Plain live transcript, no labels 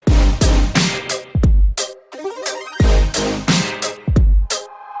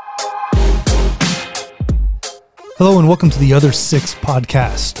welcome to the Other 6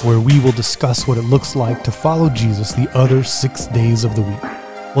 podcast, where we will discuss what it looks like to follow Jesus the other 6 days of the week.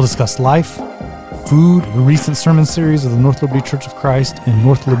 We'll discuss life, food, the recent sermon series of the North Liberty Church of Christ in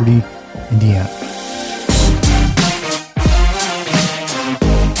North Liberty, Indiana.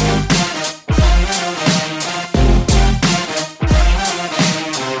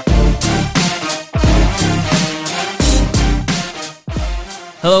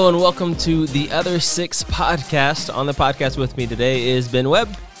 Hello and welcome to the Other 6 podcast. On the podcast with me today is Ben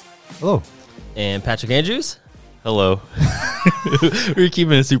Webb. Hello. And Patrick Andrews. Hello. We're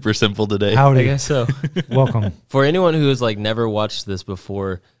keeping it super simple today. Howdy. I guess so. Welcome. For anyone who has never watched this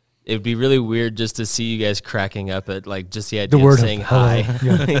before, it would be really weird just to see you guys cracking up at just the idea of saying hi.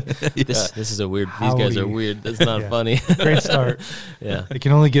 Yeah. This is a weird. These guys are weird. That's not funny. Great start. Yeah. It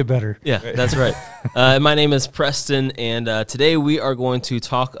can only get better. Yeah, that's right. My name is Preston, and today we are going to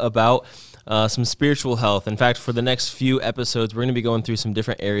talk about some spiritual health. In fact, for the next few episodes, we're going to be going through some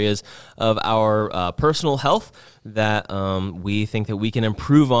different areas of our personal health that we think that we can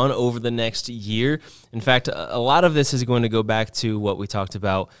improve on over the next year. In fact, a lot of this is going to go back to what we talked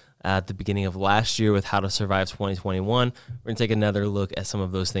about at the beginning of last year with how to survive 2021. We're going to take another look at some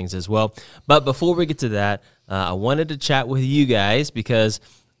of those things as well. But before we get to that, I wanted to chat with you guys because,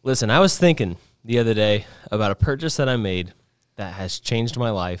 listen, I was thinking the other day about a purchase that I made that has changed my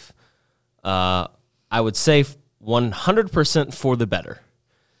life. I would say 100% for the better.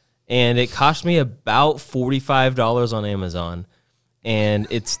 And it cost me about $45 on Amazon. And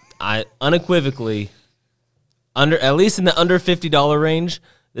it's unequivocally, at least in the under $50 range,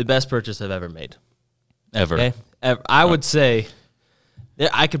 the best purchase I've ever made. Ever. Okay? I would say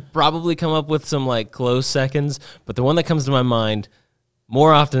I could probably come up with some close seconds, but the one that comes to my mind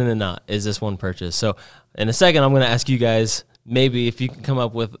more often than not is this one purchase. So in a second, I'm going to ask you guys maybe if you can come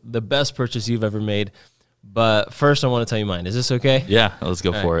up with the best purchase you've ever made. But first, I want to tell you mine. Is this okay? Yeah, let's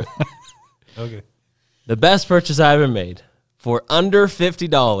go for it. Okay. The best purchase I ever made for under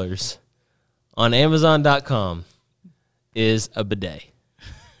 $50 on Amazon.com is a bidet.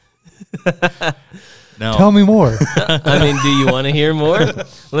 Now, Tell me more. I mean, do you want to hear more?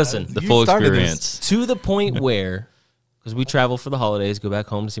 Listen, the full experience. to the point where, because we travel for the holidays, go back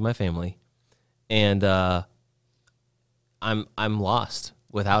home to see my family, and I'm lost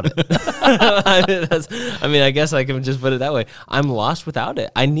without it. I guess I can just put it that way. I'm lost without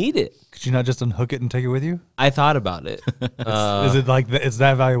it. I need it. Could you not just unhook it and take it with you? I thought about it. Is it is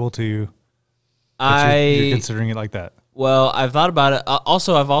that valuable to you? You're considering it like that? Well, I've thought about it.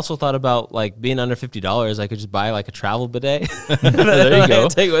 I've also thought about being under $50. I could just buy a travel bidet. There you go.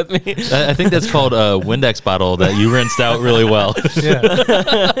 Take with me. I think that's called a Windex bottle that you rinsed out really well.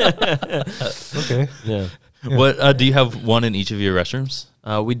 Yeah. Okay. Yeah. What do you have one in each of your restrooms?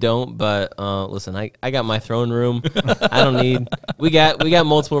 We don't, but listen, I got my throne room. I don't need. We got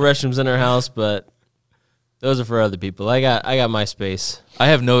multiple restrooms in our house, but those are for other people. I got my space. I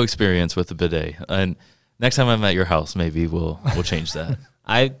have no experience with the bidet, and next time I'm at your house, maybe we'll change that.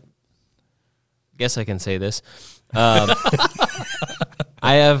 I guess I can say this. I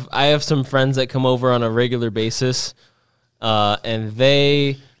have some friends that come over on a regular basis, and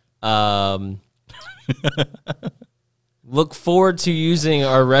they look forward to using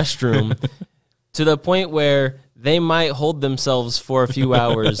our restroom to the point where they might hold themselves for a few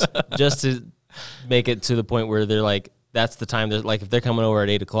hours just to make it to the point where they're that's the time. They're if they're coming over at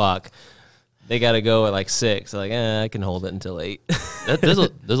 8:00, they got to go at 6. They're I can hold it until 8. There's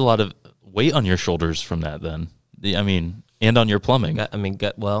a lot of weight on your shoulders from that then. And on your plumbing. Got to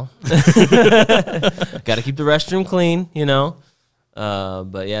keep the restroom clean,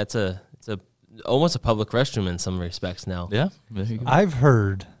 But yeah, it's almost a public restroom in some respects now. Yeah. There you go. I've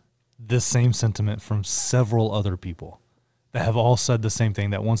heard this same sentiment from several other people that have all said the same thing,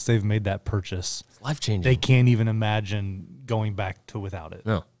 that once they've made that purchase, It's life-changing. they can't even imagine going back to without it.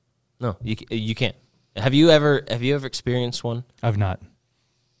 No, you can't. Have you ever experienced one? I've not.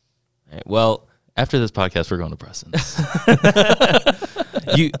 All right, well, After this podcast, we're going to Preston's.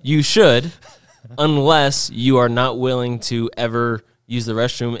 you should, unless you are not willing to ever use the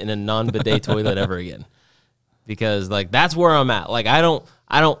restroom in a non-bidet toilet ever again. Because that's where I'm at. I don't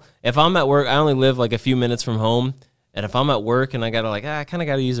if I'm at work, I only live a few minutes from home, and if I'm at work and I got to I kind of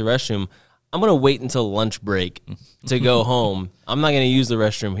got to use the restroom, I'm going to wait until lunch break to go home. I'm not going to use the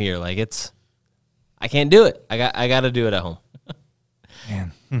restroom here. I can't do it. I got to do it at home.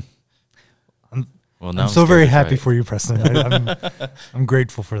 Man. Well, now I'm so very happy for you, Preston. I'm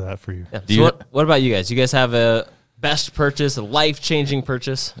grateful for that for you. Yeah. So what about you guys? You guys have a best purchase, a life-changing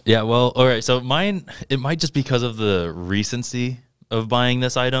purchase? Yeah, well, all right. So mine, it might just because of the recency of buying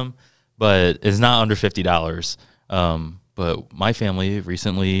this item, but it's not under $50. But my family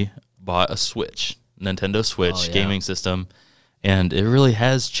recently bought a Switch, Nintendo Switch gaming system, and it really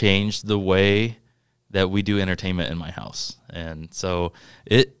has changed the way that we do entertainment in my house. And so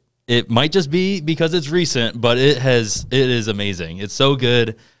it might just be because it's recent, but it is amazing. It's so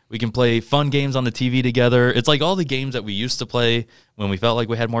good. We can play fun games on the TV together. It's like all the games that we used to play when we felt like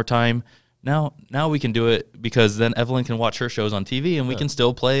we had more time. Now we can do it because then Evelyn can watch her shows on TV and we can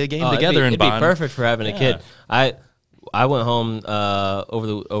still play a game together and bond. It'd be perfect for having a kid. I went home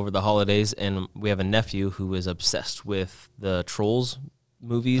over the holidays, and we have a nephew who is obsessed with the Trolls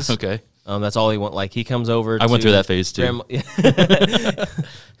movies. Okay. That's all he wants. Like, he comes over I went through that phase too.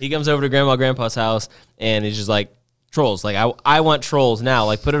 He comes over to Grandma Grandpa's house, and he's just like, Trolls. Like, I want Trolls now.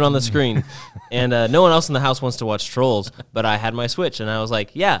 Like, put it on the screen. And no one else in the house wants to watch Trolls, but I had my Switch, and I was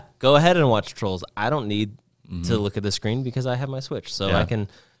like, yeah, go ahead and watch Trolls. I don't need to look at the screen because I have my Switch. So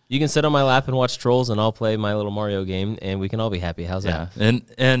you can sit on my lap and watch Trolls, and I'll play my little Mario game, and we can all be happy. How's that?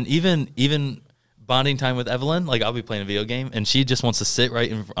 And even bonding time with Evelyn, like I'll be playing a video game, and she just wants to sit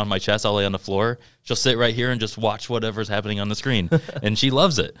right on my chest. I'll lay on the floor. She'll sit right here and just watch whatever's happening on the screen, and she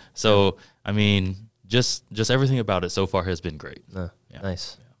loves it. So I mean, just everything about it so far has been great.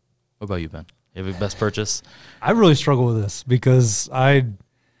 Nice. Yeah. What about you, Ben? You have a best purchase? I really struggle with this because I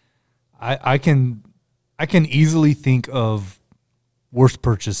can easily think of worst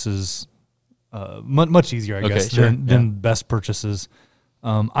purchases, much easier, I guess, than best purchases.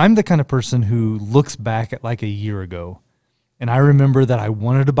 I'm the kind of person who looks back at like a year ago, and I remember that I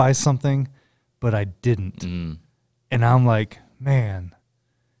wanted to buy something, but I didn't. And I'm like, man,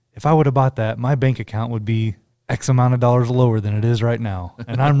 if I would have bought that, my bank account would be X amount of dollars lower than it is right now.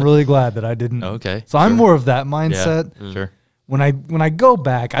 And I'm really glad that I didn't. Okay. So I'm more of that mindset. Yeah, sure. When I go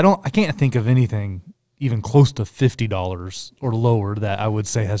back, I can't think of anything even close to $50 or lower that I would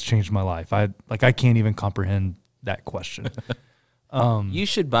say has changed my life. I can't even comprehend that question. You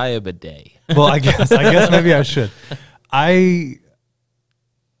should buy a bidet. Well, I guess maybe I should. And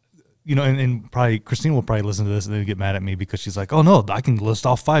probably Christine will probably listen to this and then get mad at me because she's like, "Oh no, I can list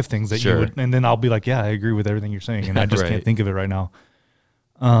off 5 things that you would," and then I'll be like, "Yeah, I agree with everything you're saying," and I just can't think of it right now.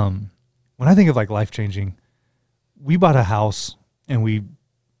 When I think of like life changing, we bought a house and we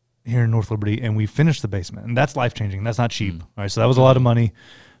here in North Liberty, and we finished the basement, and that's life changing. That's not cheap, right? So that was a lot of money,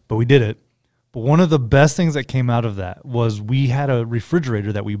 but we did it. But one of the best things that came out of that was we had a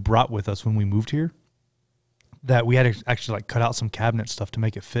refrigerator that we brought with us when we moved here that we had to actually like cut out some cabinet stuff to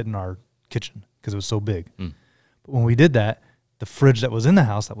make it fit in our kitchen because it was so big. But when we did that, the fridge that was in the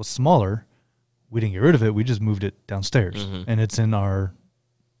house that was smaller, we didn't get rid of it. We just moved it downstairs, and it's in our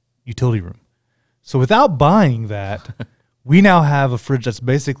utility room. So without buying that, we now have a fridge that's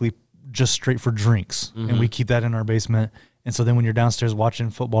basically just straight for drinks, and we keep that in our basement. And so then when you're downstairs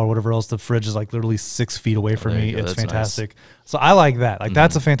watching football or whatever else, the fridge is like literally 6 feet away from me. It's fantastic. Nice. So I like that. Like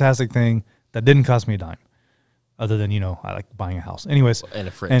that's a fantastic thing that didn't cost me a dime. Other than, I like buying a house. Anyways. And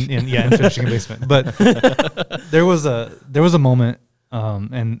a fridge. And finishing a basement. But there was a moment,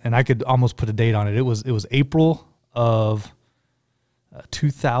 and I could almost put a date on it. It was April of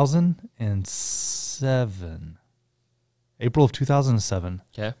 2007. April of 2007.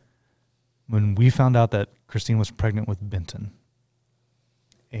 Okay. When we found out that Christine was pregnant with Benton.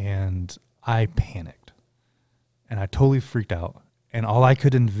 And I panicked. And I totally freaked out. And all I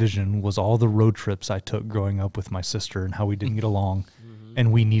could envision was all the road trips I took growing up with my sister and how we didn't get along.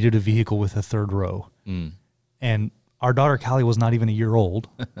 And we needed a vehicle with a third row. And our daughter Callie was not even a year old.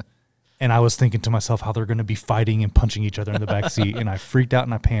 And I was thinking to myself how they're going to be fighting and punching each other in the back seat. And I freaked out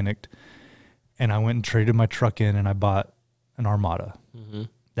and I panicked. And I went and traded my truck in and I bought an Armada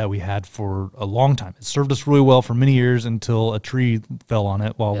that we had for a long time. It served us really well for many years until a tree fell on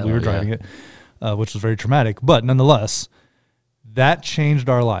it while we were driving it, which was very traumatic. But nonetheless, that changed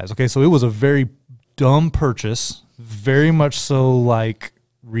our lives. Okay, so it was a very dumb purchase, very much so like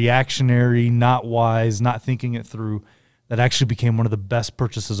reactionary, not wise, not thinking it through, that actually became one of the best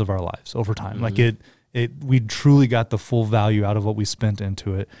purchases of our lives over time. Like we truly got the full value out of what we spent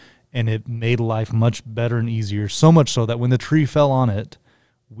into it, and it made life much better and easier, so much so that when the tree fell on it,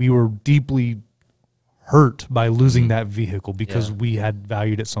 we were deeply hurt by losing that vehicle because we had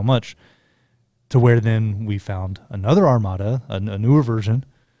valued it so much, to where then we found another Armada, a newer version.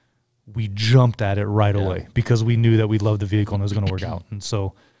 We jumped at it right away because we knew that we loved the vehicle and it was going to work out. And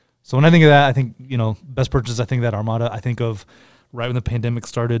so when I think of that, I think, best purchase, I think of that Armada. I think of right when the pandemic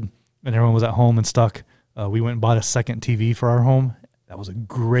started and everyone was at home and stuck, we went and bought a second TV for our home. That was a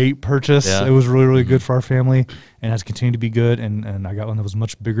great purchase. Yeah. It was really, really good for our family and has continued to be good. And I got one that was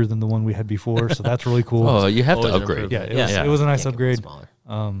much bigger than the one we had before. So that's really cool. Oh, you have to upgrade. Yeah, it was a nice upgrade.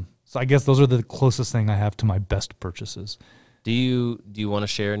 So I guess those are the closest thing I have to my best purchases. Do you want to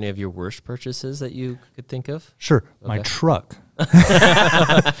share any of your worst purchases that you could think of? Sure, my truck. so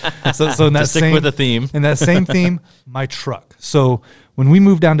in that Stick with the theme. In that same theme, my truck. So when we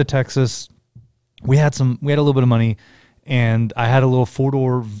moved down to Texas, we had a little bit of money, and I had a little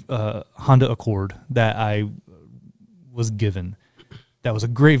 4-door Honda Accord that I was given. That was a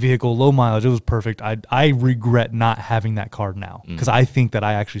great vehicle, low mileage. It was perfect. I regret not having that car now because I think that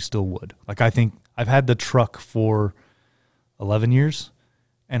I actually still would. Like, I think I've had the truck for 11 years,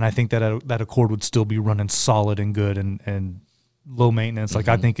 and I think that that Accord would still be running solid and good and low maintenance. Like,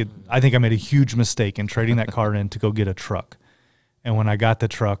 I think I made a huge mistake in trading that car in to go get a truck. And when I got the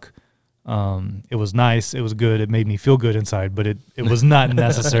truck, it was nice. It was good. It made me feel good inside, but it was not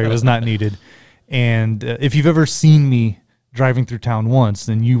necessary. It was not needed. And if you've ever seen me driving through town once,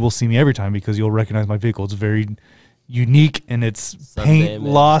 then you will see me every time because you'll recognize my vehicle. It's very unique in its paint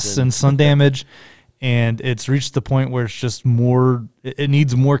loss and sun damage. And it's reached the point where it's just more, it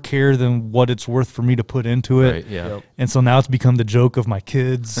needs more care than what it's worth for me to put into it. Right, yeah. Yep. And so now it's become the joke of my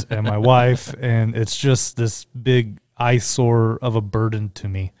kids and my wife. And it's just this big eyesore of a burden to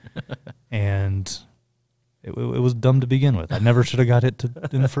me. And it was dumb to begin with. I never should have got it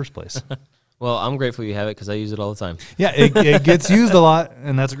in the first place. Well, I'm grateful you have it because I use it all the time. Yeah, it gets used a lot,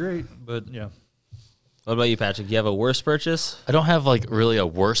 and that's great. But yeah. What about you, Patrick? Do you have a worse purchase? I don't have like really a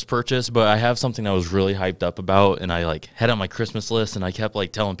worst purchase, but I have something I was really hyped up about, and I like had on my Christmas list, and I kept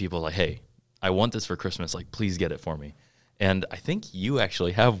like telling people like, "Hey, I want this for Christmas. Like, please get it for me." And I think you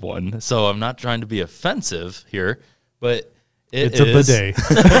actually have one, so I'm not trying to be offensive here, but it's a bidet.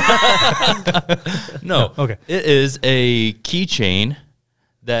 No, okay. It is a keychain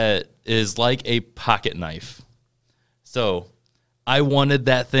that is like a pocket knife. So I wanted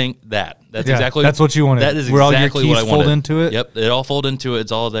that thing. That's exactly. That's what you wanted. That is where exactly all your what I keys wanted. fold into it. Yep, it all fold into it.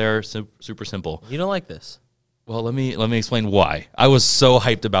 It's all there. Super simple. You don't like this? Well, let me explain why. I was so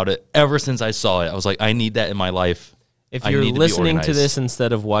hyped about it ever since I saw it. I was like, I need that in my life. If I you're need to be listening to organized. this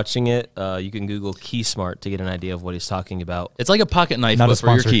instead of watching it, you can Google KeySmart to get an idea of what he's talking about. It's like a pocket knife, Not a but for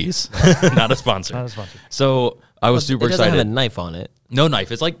your sponsor. keys. Not a sponsor. Not a sponsor. So I was super It doesn't excited. have a knife on it. No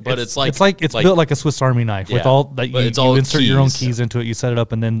knife. It's like, but it's like it's built like a Swiss Army knife with Yeah, all that but you it's all insert your own keys. keys into it. You set it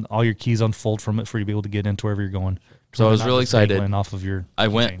up, and then all your keys unfold from it for you to be able to get into wherever you're going. So I was Not really just dangling excited. off of your. I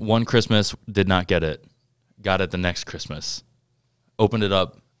went chain. one Christmas, did not get it. Got it the next Christmas. Opened it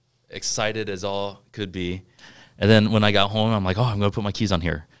up, excited as all could be. And then when I got home, I'm like, oh, I'm going to put my keys on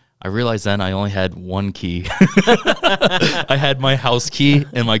here. I realized then I only had one key. I had my house key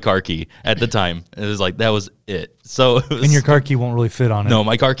and my car key at the time. It was like, that was it. So it was, And your car key won't really fit on it. no,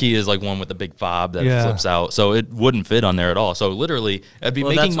 my car key is like one with the big fob that Yeah. flips out. So it wouldn't fit on there at all. So literally, I'd be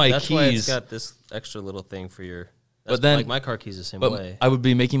making my that's why it's keys. got this extra little thing for your. That's But then- like my car key's the same But way. I would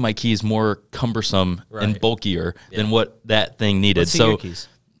be making my keys more cumbersome and Right. bulkier than what that thing needed. Let's see so your keys.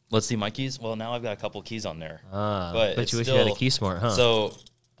 let's see my keys. Well, now I've got a couple keys on there. But it's you wish you had a still- KeySmart, huh? So,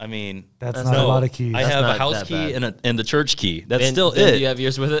 I mean, That's not a lot of keys. I That's have a not house that key bad. and the church key. That's Ben, still Ben, it. do you have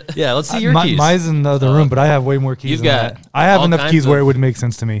yours with it? Yeah, let's see your keys. Mine's in the other room, but I have way more keys. You've than got that. I have all enough kinds keys where it of- would make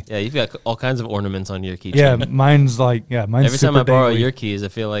sense to me. Yeah, you've got all kinds of ornaments on your keychain. Yeah, mine's mine's Every time super I borrow dangly. your keys, I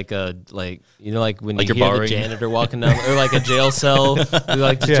feel like when Like you you're hear borrowing. the janitor walking down, or like a jail cell with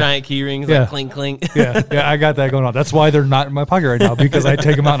like the Yeah. giant key rings, Yeah. like clink clink. yeah, I got that going on. That's why they're not in my pocket right now because I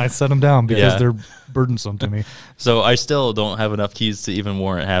take them out and I set them down because Yeah. they're burdensome to me. So I still don't have enough keys to even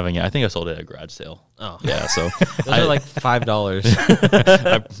warrant having it. I think I sold it at a garage sale. Oh, Yeah, so those are like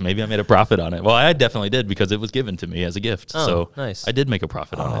 $5. maybe I made a profit on it. Well, I definitely did because it was given to me as a gift. Oh, so nice. I did make a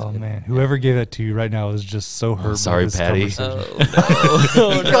profit on Oh it. man, whoever gave that to you right now is just so hurt. by sorry, this Patty. conversation.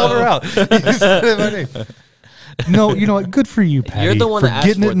 Oh, You called her out. You said my name. No, you know what? Good for you, Patty. You're the one for that asked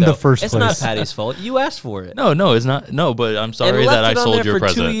getting for it in the though. first It's place. not Patty's fault. You asked for it. No, it's not. No, but I'm sorry and left that I it on sold there your for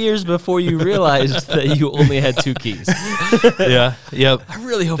present. 2 years before you realized that you only had 2 keys. Yeah, yep. I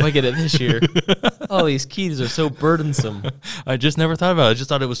really hope I get it this year. All these keys are so burdensome. I just never thought about it. I just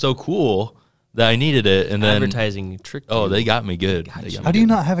thought it was so cool that I needed it, and then Advertising tricked you. oh, they got me good. They got How me do you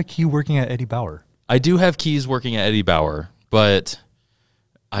good. not have a key working at Eddie Bauer? I do have keys working at Eddie Bauer, but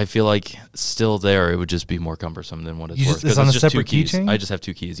I feel like still there, it would just be more cumbersome than what it's You worth. just- it's 'cause on a just 2 separate keys. keychain? I just have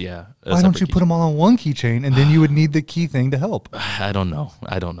 2 keys. Yeah. Why don't you put them all on one keychain and then you would need the key thing to help? I don't know.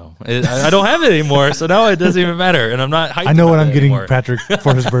 I don't have it anymore, so now it doesn't even matter, and I'm not. Hyped I know about what I'm it getting anymore. Patrick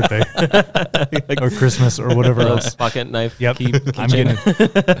for his birthday or Christmas or whatever else. Pocket knife. Yep, Key, I'm keychain. getting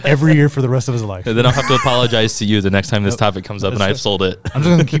it every year for the rest of his life. And then I'll have to apologize to you the next time this topic comes up and I've sold it. I'm just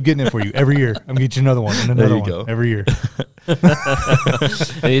gonna keep getting it for you every year. I'm gonna get you another one and another you one go. every year.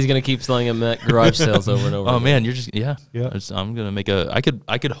 And he's gonna keep selling them at garage sales over and over. Oh again. man, you're just Yeah. I'm gonna make I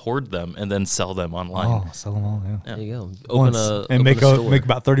could hoard them and then sell them online. Oh, sell them all. Yeah. There you go. Once, and make store. make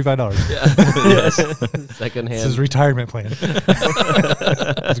about $35. Yes. Secondhand. This is retirement plan.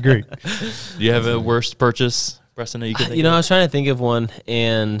 That's great. Do you have a worst purchase, Preston? That you could think I of? was trying to think of one,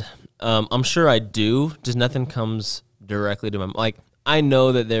 and I'm sure I do. Just nothing comes directly to my like. I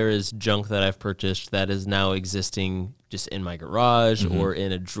know that there is junk that I've purchased that is now existing just in my garage or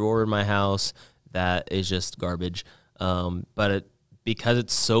in a drawer in my house that is just garbage. But because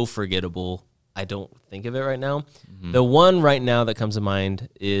it's so forgettable, I don't think of it right now. The one right now that comes to mind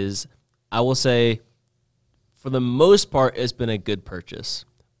is, I will say, for the most part, it's been a good purchase.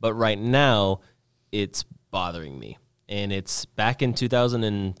 But right now, it's bothering me. And it's back in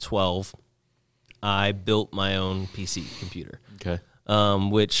 2012, I built my own PC computer. Okay.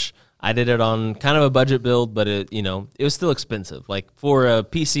 Which I did it on kind of a budget build, but it was still expensive, like for a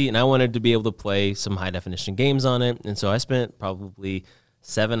PC, and I wanted to be able to play some high definition games on it. And so I spent probably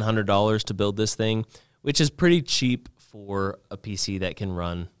 $700 to build this thing, which is pretty cheap for a PC that can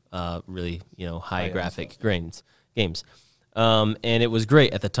run really, high graphic games. And it was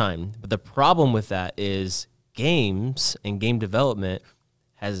great at the time. But the problem with that is games and game development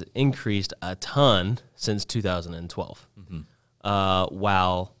has increased a ton since 2012.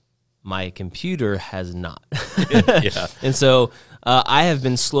 While my computer has not. Yeah. And so I have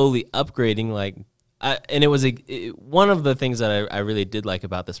been slowly upgrading, and it was one of the things that I really did like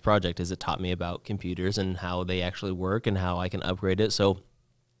about this project is it taught me about computers and how they actually work and how I can upgrade it. So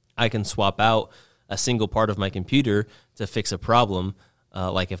I can swap out a single part of my computer to fix a problem.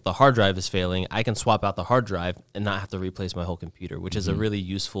 Like if the hard drive is failing, I can swap out the hard drive and not have to replace my whole computer, which is a really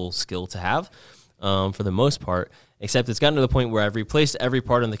useful skill to have. For the most part, except it's gotten to the point where I've replaced every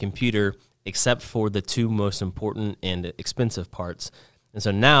part on the computer except for the two most important and expensive parts. And so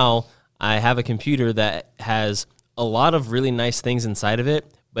now I have a computer that has a lot of really nice things inside of it,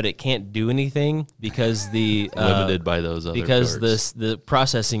 but it can't do anything because Limited by those other parts. the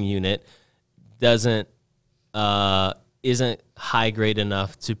processing unit isn't high grade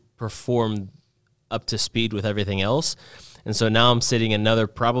enough to perform up to speed with everything else. And so now I'm sitting another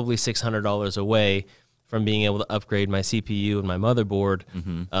probably $600 away from being able to upgrade my CPU and my motherboard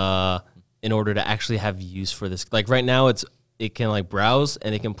in order to actually have use for this. Like right now, it can browse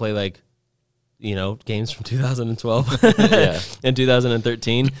and it can play games from 2012 and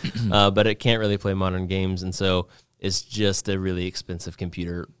 2013, but it can't really play modern games. And so it's just a really expensive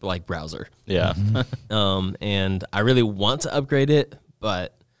computer browser. Yeah. And I really want to upgrade it,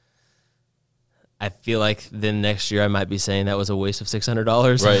 but I feel like then next year I might be saying that was a waste of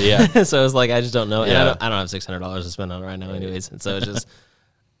 $600. Right, yeah. So it's I just don't know. And Yeah. I don't have $600 to spend on it right now anyways. And so it's just,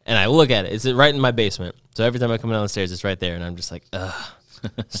 and I look at it, it's right in my basement. So every time I come down the stairs, it's right there. And I'm just like, ugh,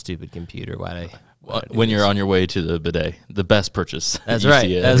 stupid computer. Why'd I do When this? you're on your way to the bidet, the best purchase. That's You right.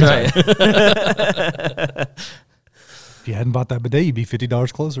 see it That's every time. right. If you hadn't bought that bidet, you'd be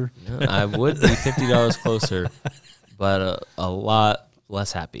 $50 closer. I would be $50 closer, but a lot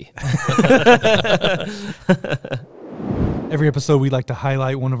less happy. Every episode, we like to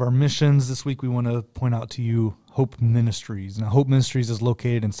highlight one of our missions. This week, we want to point out to you Hope Ministries. Now, Hope Ministries is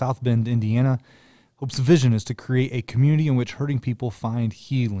located in South Bend, Indiana. Hope's vision is to create a community in which hurting people find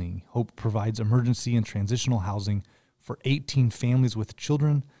healing. Hope provides emergency and transitional housing for 18 families with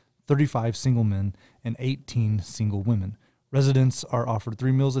children, 35 single men, and 18 single women. Residents are offered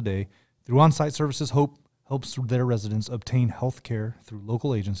 3 meals a day. Through on-site services, Hope helps their residents obtain health care through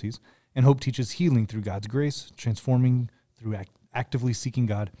local agencies, and Hope teaches healing through God's grace, transforming through actively seeking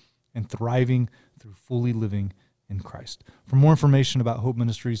God, and thriving through fully living in Christ. For more information about Hope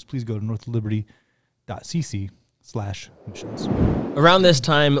Ministries, please go to northliberty.cc/missions. Around this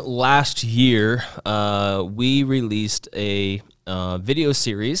time last year, we released a video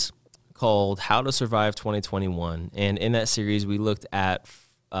series called How to Survive 2021. And in that series, we looked at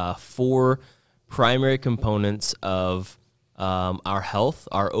 4 primary components of our health,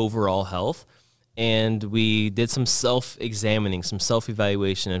 our overall health. And we did some self-examining, some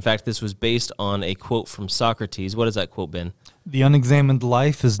self-evaluation. In fact, this was based on a quote from Socrates. What is that quote, Ben? The unexamined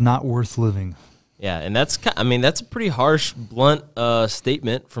life is not worth living. Yeah, and that's a pretty harsh, blunt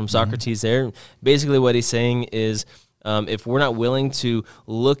statement from Socrates there. Basically what he's saying is if we're not willing to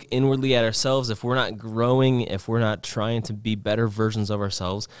look inwardly at ourselves, if we're not growing, if we're not trying to be better versions of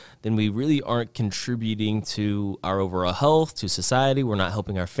ourselves, then we really aren't contributing to our overall health, to society. We're not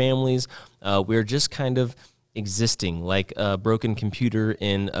helping our families. We're just kind of existing like a broken computer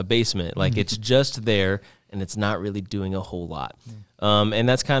in a basement. Like it's just there and it's not really doing a whole lot. And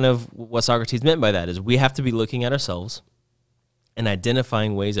that's kind of what Socrates meant by that is we have to be looking at ourselves and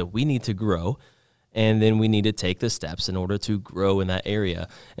identifying ways that we need to grow, and then we need to take the steps in order to grow in that area.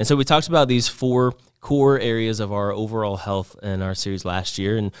 And so we talked about these 4 core areas of our overall health in our series last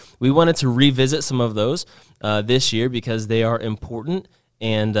year, and we wanted to revisit some of those this year because they are important,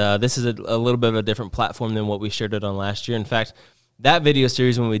 and this is a little bit of a different platform than what we shared it on last year. In fact, that video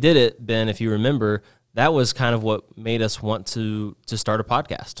series, when we did it, Ben, if you remember, that was kind of what made us want to start a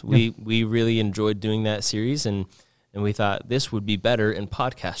podcast. We really enjoyed doing that series, and we thought this would be better in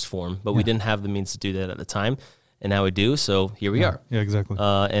podcast form, but we didn't have the means to do that at the time, and now we do, so here we are. Yeah, exactly.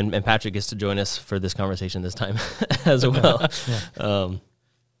 And Patrick gets to join us for this conversation this time as well.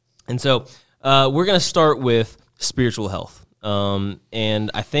 And so we're going to start with spiritual health.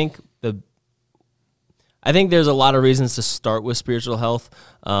 And I think there's a lot of reasons to start with spiritual health,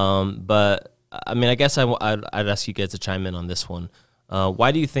 but I mean, I guess I'd ask you guys to chime in on this one.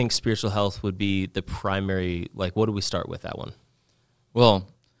 Why do you think spiritual health would be the primary, like, what do we start with that one? Well,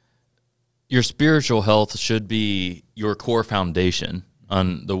 your spiritual health should be your core foundation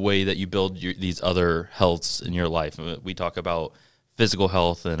on the way that you build these other healths in your life. We talk about physical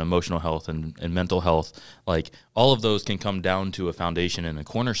health and emotional health and mental health. Like, all of those can come down to a foundation and a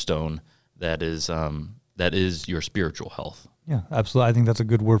cornerstone that is your spiritual health. Yeah, absolutely. I think that's a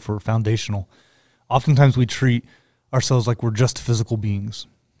good word for foundational. Oftentimes we treat ourselves like we're just physical beings.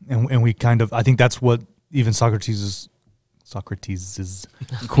 And we kind of, I think that's what even Socrates'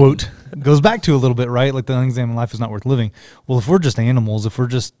 quote goes back to a little bit, right? Like, the unexamined life is not worth living. Well, if we're just animals, if we're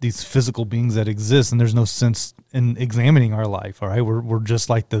just these physical beings that exist, and there's no sense in examining our life, all right? We're just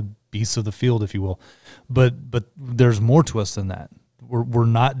like the beasts of the field, if you will. But there's more to us than that. We're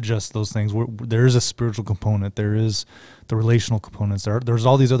not just those things. There is a spiritual component. There is the relational components. There's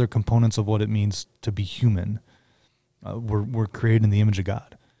all these other components of what it means to be human. We're created in the image of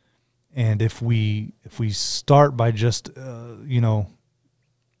God. And if we start by just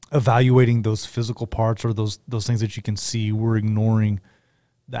evaluating those physical parts or those things that you can see, we're ignoring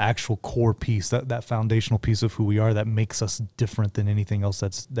the actual core piece, that foundational piece of who we are that makes us different than anything else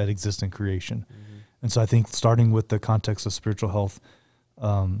that exists in creation. Mm-hmm. And so I think starting with the context of spiritual health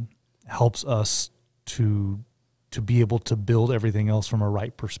helps us to be able to build everything else from a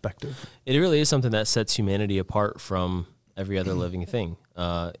right perspective. It really is something that sets humanity apart from every other living thing.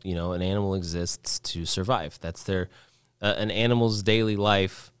 An animal exists to survive. That's an animal's daily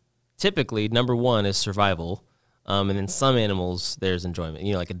life. Typically, number one is survival. And then some animals, there's enjoyment.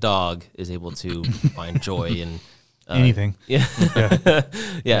 Like a dog is able to find joy in anything. Yeah.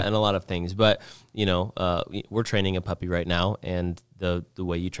 And a lot of things. But, we're training a puppy right now, and the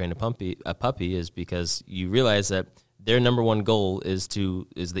way you train a puppy is because you realize that their number one goal is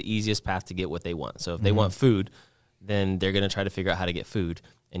the easiest path to get what they want. So if they want food, then they're going to try to figure out how to get food,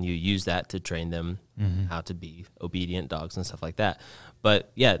 and you use that to train them how to be obedient dogs and stuff like that.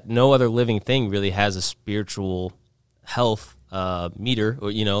 But yeah, no other living thing really has a spiritual health meter,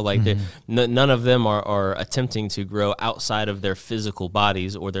 or none of them are attempting to grow outside of their physical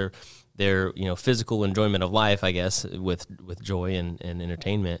bodies or their physical enjoyment of life, I guess, with joy and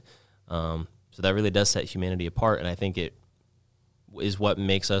entertainment. So that really does set humanity apart, and I think it is what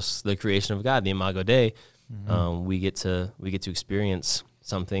makes us the creation of God, the Imago Dei. We get to experience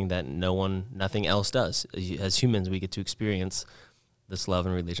something that nothing else does. As humans, we get to experience this love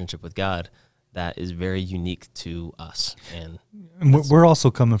and relationship with God that is very unique to us. And we're also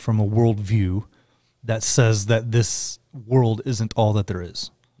coming from a worldview that says that this world isn't all that there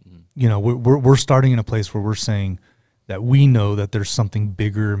is. We're starting in a place where we're saying that we know that there's something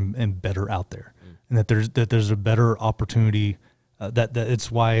bigger and better out there, and that there's a better opportunity. That it's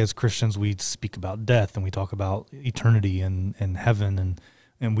why as Christians we speak about death, and we talk about eternity and heaven,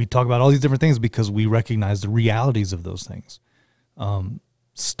 and we talk about all these different things because we recognize the realities of those things.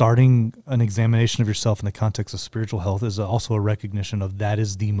 Starting an examination of yourself in the context of spiritual health is also a recognition of that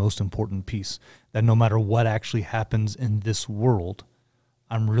is the most important piece, that no matter what actually happens in this world,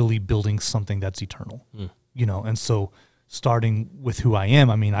 I'm really building something that's eternal. And so starting with who I am,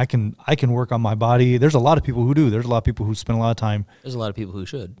 I mean, I can work on my body. There's a lot of people who do. There's a lot of people who spend a lot of time. There's a lot of people who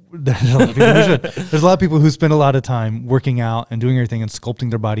should. There's a lot of people who should. There's a lot of people who spend a lot of time working out and doing everything and sculpting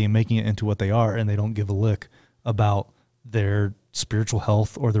their body and making it into what they are, and they don't give a lick about their spiritual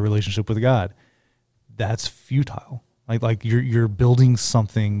health or their relationship with God. That's futile. Like you're building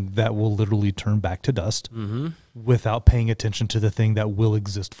something that will literally turn back to dust without paying attention to the thing that will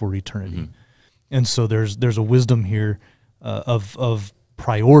exist for eternity. And so there's a wisdom here of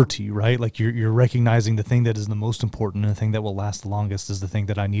priority, right? Like you're recognizing the thing that is the most important, and the thing that will last the longest is the thing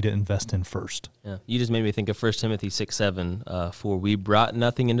that I need to invest in first. Yeah, you just made me think of 1 Timothy 6:7. For we brought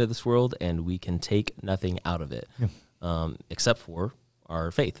nothing into this world, and we can take nothing out of it. except for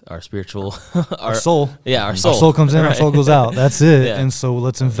our faith, our spiritual, our soul. Yeah, our soul. Our soul comes in, our soul goes out. That's it. Yeah. And so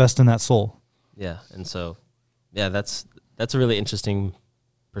let's invest in that soul. Yeah, and so, yeah, that's a really interesting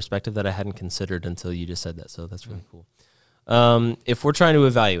perspective that I hadn't considered until you just said that. So that's really cool. If we're trying to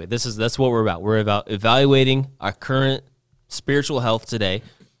evaluate, that's what we're about. We're about evaluating our current spiritual health today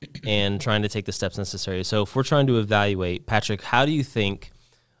and trying to take the steps necessary. So if we're trying to evaluate, Patrick, what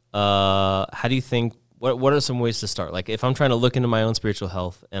are some ways to start? Like if I'm trying to look into my own spiritual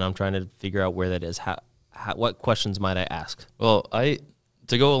health and I'm trying to figure out where that is, what questions might I ask? Well,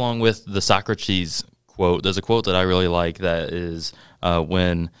 to go along with the Socrates quote, there's a quote that I really like that is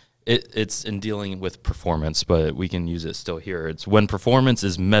when it's in dealing with performance, but we can use it still here. It's when performance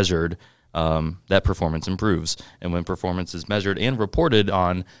is measured, that performance improves. And when performance is measured and reported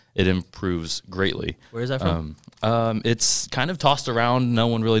on, it improves greatly. Where is that from? It's kind of tossed around. No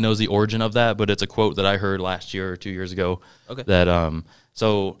one really knows the origin of that, but it's a quote that I heard last year or 2 years ago. Okay. That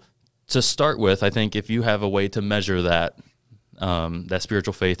so to start with, I think if you have a way to measure that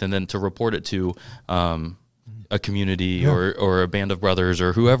spiritual faith, and then to report it to a community or a band of brothers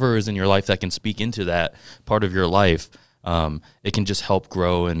or whoever is in your life that can speak into that part of your life, it can just help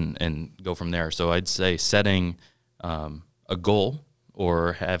grow and go from there. So I'd say setting a goal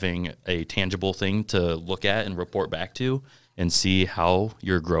or having a tangible thing to look at and report back to and see how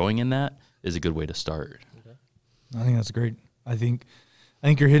you're growing in that is a good way to start. Okay. I think that's great. I think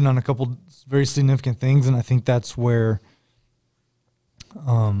you're hitting on a couple very significant things, and I think that's where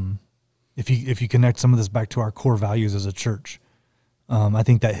if you connect some of this back to our core values as a church, I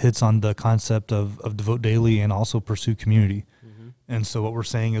think that hits on the concept of devote daily and also pursue community. Mm-hmm. And so what we're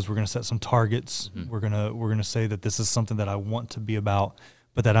saying is we're going to set some targets. Mm-hmm. We're going to say that this is something that I want to be about,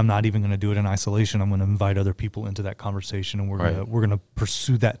 but that I'm not even going to do it in isolation. I'm going to invite other people into that conversation, and we're going to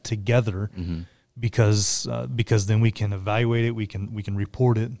pursue that together. Mm-hmm. Because then we can evaluate it, we can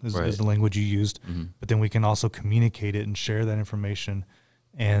report it is the language you used, mm-hmm. but then we can also communicate it and share that information,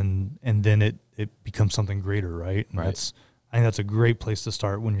 and then it becomes something greater, right? And I think that's a great place to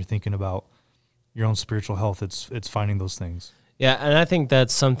start when you're thinking about your own spiritual health. It's finding those things. Yeah, and I think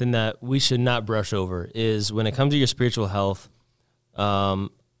that's something that we should not brush over is when it comes to your spiritual health,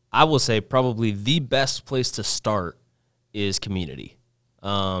 I will say probably the best place to start is community.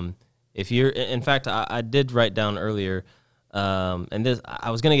 If you're, in fact, I did write down earlier, and this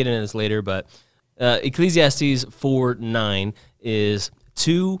I was going to get into this later, but Ecclesiastes 4:9 is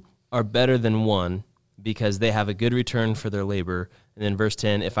 2 are better than 1 because they have a good return for their labor. And then verse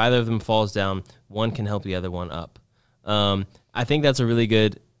 10, if either of them falls down, one can help the other one up. I think that's a really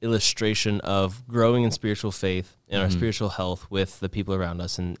good illustration of growing in spiritual faith and our spiritual health with the people around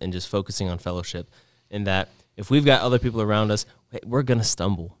us and just focusing on fellowship. In that if we've got other people around us, we're going to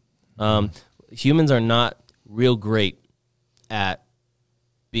stumble. Humans are not real great at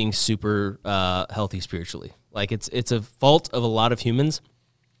being super healthy spiritually. Like it's a fault of a lot of humans,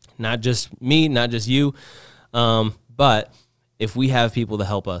 not just me, not just you. But if we have people to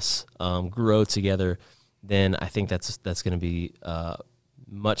help us grow together, then I think that's going to be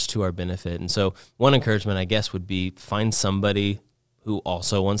much to our benefit. And so one encouragement, I guess, would be find somebody who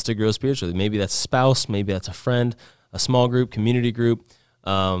also wants to grow spiritually. Maybe that's a spouse, maybe that's a friend, a small group, community group,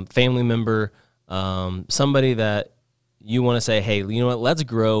 family member, somebody that you want to say, hey, you know what, let's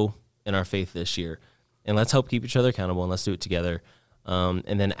grow in our faith this year, and let's help keep each other accountable, and let's do it together,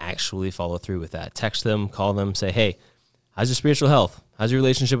 and then actually follow through with that. Text them, call them, say, hey, how's your spiritual health? How's your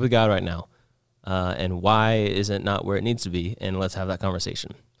relationship with God right now? And why is it not where it needs to be? And let's have that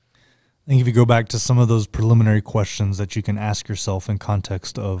conversation. I think if you go back to some of those preliminary questions that you can ask yourself in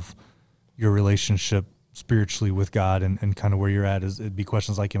context of your relationship spiritually with God and kind of where you're at, it'd be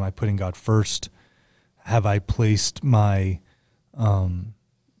questions like, am I putting God first? Have I placed my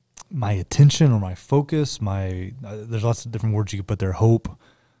my attention or my focus, there's lots of different words you could put there, hope,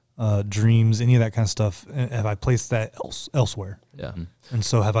 dreams, any of that kind of stuff, have I placed that elsewhere? Yeah. And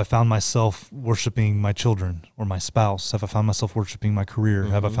so have I found myself worshiping my children or my spouse? Have I found myself worshiping my career?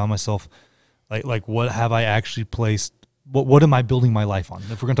 Have I found myself, like what have I actually placed? What am I building my life on?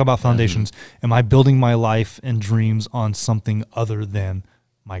 If we're going to talk about foundations, am I building my life and dreams on something other than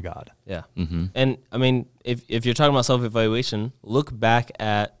my God? Yeah. Mm-hmm. And I mean, if you're talking about self-evaluation, look back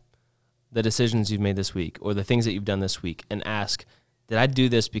at the decisions you've made this week or the things that you've done this week and ask, did I do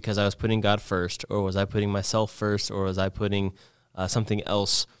this because I was putting God first, or was I putting myself first, or was I putting something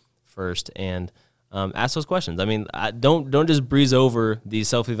else first? And ask those questions. I mean, don't just breeze over these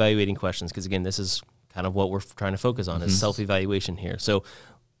self-evaluating questions, because again, this is kind of what we're trying to focus on is self-evaluation here. So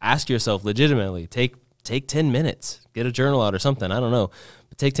ask yourself legitimately, take 10 minutes, get a journal out or something, I don't know,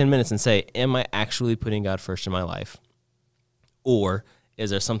 but take 10 minutes and say, am I actually putting God first in my life? Or is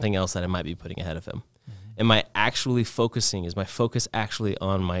there something else that I might be putting ahead of him? Am I actually focusing? Is my focus actually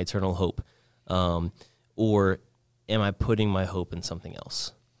on my eternal hope? Or am I putting my hope in something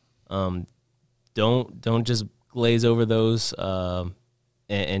else? Don't just glaze over those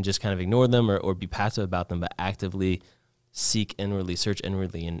and just kind of ignore them or be passive about them, but actively seek inwardly, search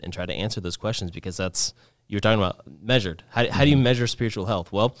inwardly, and try to answer those questions, because that's, you're talking about measured. How do you measure spiritual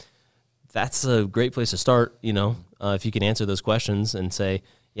health? Well, that's a great place to start, if you can answer those questions and say,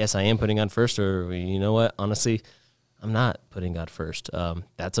 yes, I am putting God first, or you know what, honestly, I'm not putting God first.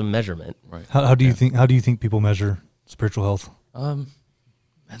 That's a measurement. Right. How do you think people measure spiritual health?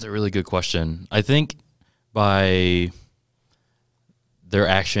 That's a really good question. I think by their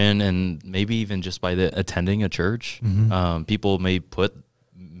action and maybe even just by attending a church, people may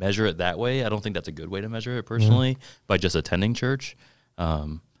measure it that way. I don't think that's a good way to measure it personally, by just attending church.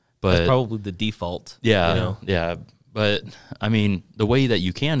 But that's probably the default. Yeah. But I mean, the way that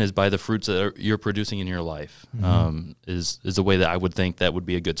you can is by the fruits that you're producing in your life. Is the way that I would think that would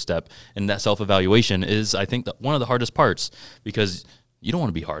be a good step. And that self-evaluation is, I think, one of the hardest parts, because you don't want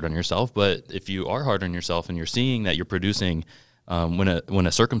to be hard on yourself. But if you are hard on yourself and you're seeing that you're producing, when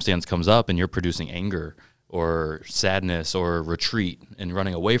a circumstance comes up and you're producing anger or sadness or retreat and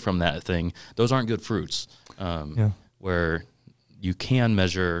running away from that thing, those aren't good fruits. Where you can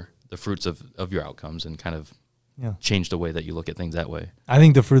measure the fruits of your outcomes and kind of change the way that you look at things that way. I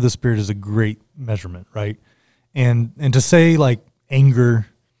think the fruit of the Spirit is a great measurement, right? And to say like anger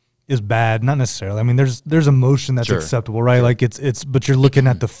is bad, not necessarily. I mean, there's emotion that's acceptable, right? Sure. Like it's, but you're looking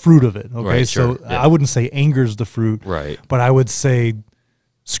at the fruit of it. Okay, right, so I wouldn't say anger is the fruit, right? But I would say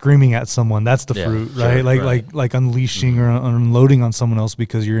screaming at someone, that's the fruit, right? Like unleashing or unloading on someone else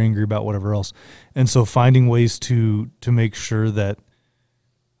because you're angry about whatever else. And so finding ways to make sure that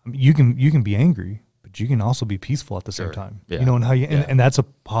you can be angry, but you can also be peaceful at the same time. Yeah. And how and that's a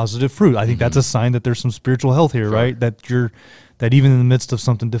positive fruit. I think that's a sign that there's some spiritual health here, right? That even in the midst of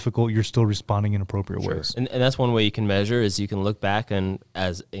something difficult, you're still responding in appropriate ways. And that's one way you can measure, is you can look back, and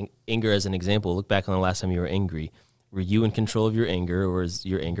as anger as an example, look back on the last time you were angry. Were you in control of your anger, or is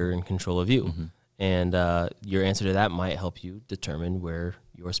your anger in control of you? And your answer to that might help you determine where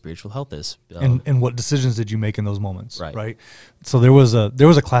your spiritual health is. And what decisions did you make in those moments? Right. So there was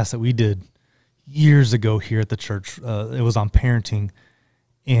a class that we did years ago here at the church. It was on parenting,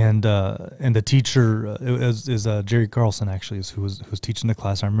 and the teacher is Jerry Carlson, actually, is who was teaching the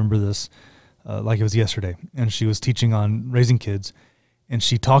class. I remember this like it was yesterday, and she was teaching on raising kids, and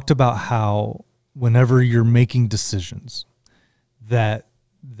she talked about how whenever you're making decisions, that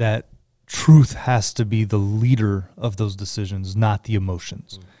truth has to be the leader of those decisions, not the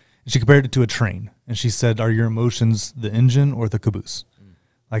emotions. And she compared it to a train, and she said, are your emotions the engine or the caboose?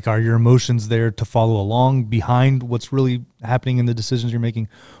 Like, are your emotions there to follow along behind what's really happening in the decisions you're making,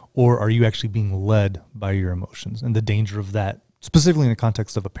 or are you actually being led by your emotions? And the danger of that, specifically in the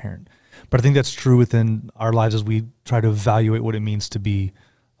context of a parent. But I think that's true within our lives as we try to evaluate what it means to be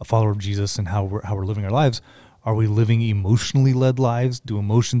a follower of Jesus and how we're living our lives. Are we living emotionally led lives? Do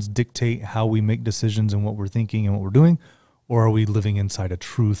emotions dictate how we make decisions and what we're thinking and what we're doing? Or are we living inside a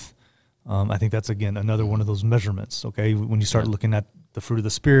truth? I think that's, again, another one of those measurements, okay? When you start looking at the fruit of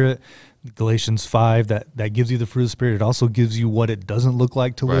the Spirit, Galatians 5, that gives you the fruit of the Spirit. It also gives you what it doesn't look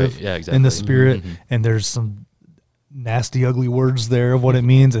like to live in the Spirit. And there's some nasty, ugly words there of what it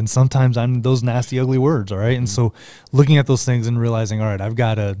means. And sometimes I'm those nasty, ugly words, all right? And so looking at those things and realizing, all right, I've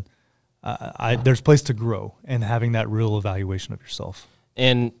got to, there's place to grow, and having that real evaluation of yourself.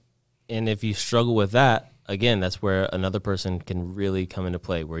 And if you struggle with that, again, that's where another person can really come into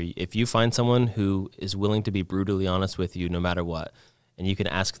play, where if you find someone who is willing to be brutally honest with you no matter what, and you can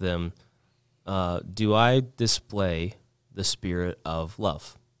ask them, do I display the spirit of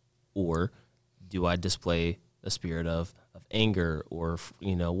love? Or do I display the spirit of anger, or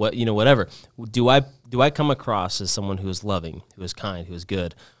whatever? Do I come across as someone who is loving, who is kind, who is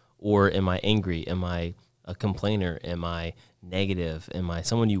good? Or am I angry? Am I a complainer? Am I negative? Am I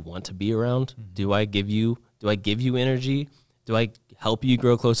someone you want to be around? Do I give you energy? Do I help you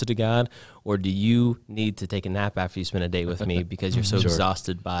grow closer to God? Or do you need to take a nap after you spend a day with me because you're so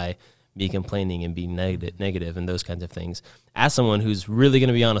exhausted by me complaining and being negative and those kinds of things? Ask someone who's really going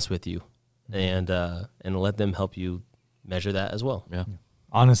to be honest with you, and let them help you measure that as well. Yeah.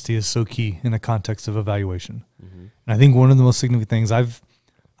 Honesty is so key in the context of evaluation. And I think one of the most significant things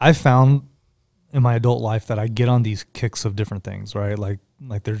I've found in my adult life that I get on these kicks of different things, right? Like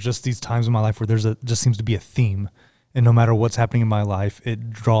there's just these times in my life where just seems to be a theme, and no matter what's happening in my life, it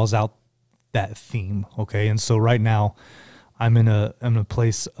draws out that theme. Okay. And so right now I'm in a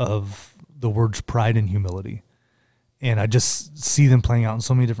place of the words pride and humility. And I just see them playing out in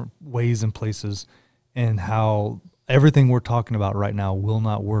so many different ways and places, and how everything we're talking about right now will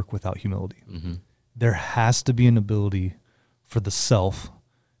not work without humility. Mm-hmm. There has to be an ability for the self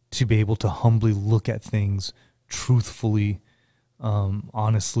to be able to humbly look at things truthfully,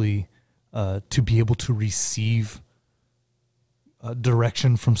 honestly, to be able to receive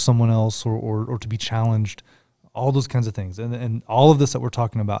direction from someone else, or to be challenged, all those kinds of things. And all of this that we're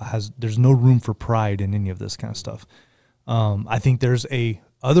talking about there's no room for pride in any of this kind of stuff. I think there's a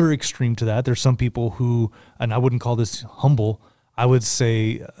other extreme to that. There's some people who, and I wouldn't call this humble, I would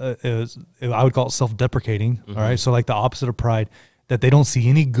say, I would call it self-deprecating. Mm-hmm. All right. So like the opposite of pride, that they don't see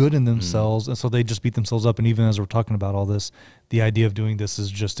any good in themselves. And so they just beat themselves up. And even as we're talking about all this, the idea of doing this is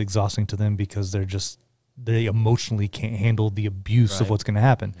just exhausting to them, because they emotionally can't handle the abuse of what's going to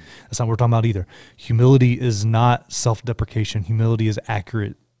happen. That's not what we're talking about either. Humility is not self-deprecation. Humility is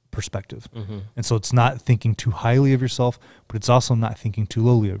accurate perspective. Mm-hmm. And so it's not thinking too highly of yourself, but it's also not thinking too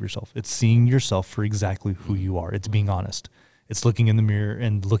lowly of yourself. It's seeing yourself for exactly who you are. It's being honest. It's looking in the mirror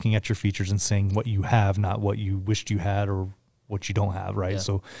and looking at your features and saying what you have, not what you wished you had or what you don't have, right? Yeah.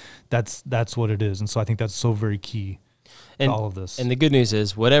 So that's what it is. And so I think that's so very key to all of this. And the good news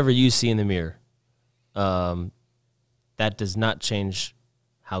is, whatever you see in the mirror, that does not change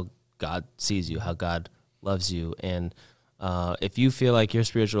how God sees you, how God loves you. And if you feel like your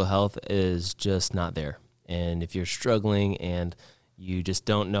spiritual health is just not there, and if you're struggling and you just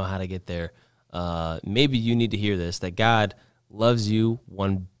don't know how to get there, maybe you need to hear this, that God loves you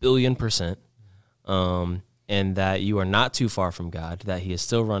 1,000,000,000%, and that you are not too far from God, that he is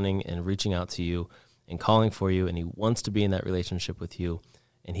still running and reaching out to you and calling for you, and he wants to be in that relationship with you,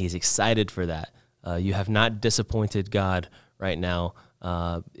 and he's excited for that. You have not disappointed God right now.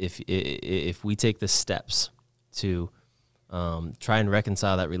 If we take the steps to try and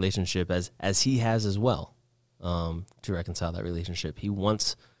reconcile that relationship as he has as well, to reconcile that relationship. He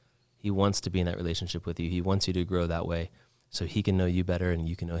wants to be in that relationship with you. He wants you to grow that way so he can know you better and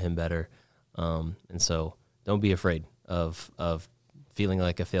you can know him better. And so don't be afraid of feeling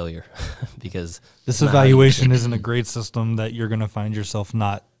like a failure, because this evaluation isn't a grade system that you're going to find yourself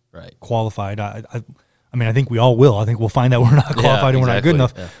not right qualified. I mean, I think we all will. I think we'll find that we're not qualified and we're not good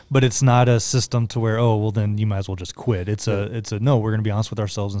enough. Yeah. But it's not a system to where, oh, well, then you might as well just quit. It's a no. We're going to be honest with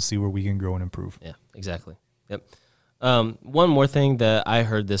ourselves and see where we can grow and improve. Yeah, exactly. Yep. One more thing that I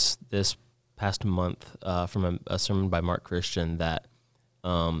heard this past month from a sermon by Mark Christian that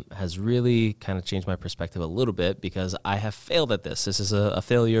has really kind of changed my perspective a little bit, because I have failed at this. This is a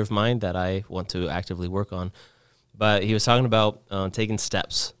failure of mine that I want to actively work on. But he was talking about taking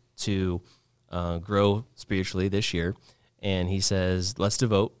steps to grow spiritually this year. And he says, let's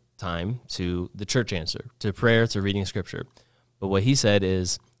devote time to the church answer, to prayer, to reading scripture. But what he said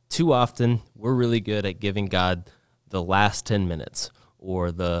is, too often we're really good at giving God the last 10 minutes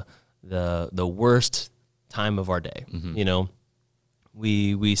or the worst time of our day. Mm-hmm. You know,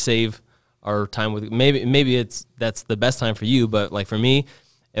 we save our time with, maybe that's the best time for you, but like for me,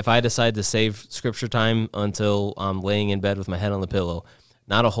 if I decide to save scripture time until I'm laying in bed with my head on the pillow,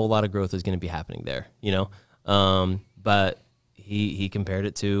 not a whole lot of growth is going to be happening there, you know? But he compared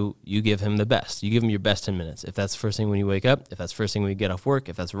it to, you give him the best. You give him your best 10 minutes. If that's the first thing when you wake up, if that's the first thing when you get off work,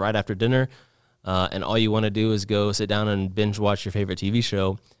 if that's right after dinner, and all you want to do is go sit down and binge watch your favorite TV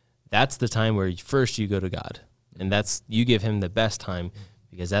show, that's the time where first you go to God. And you give him the best time,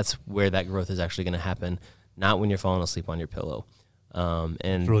 because that's where that growth is actually going to happen, not when you're falling asleep on your pillow. And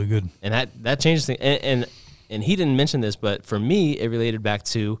it's really good. And that changes things. And he didn't mention this, but for me, it related back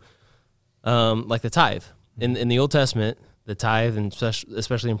to like the tithe. In the Old Testament, the tithe, and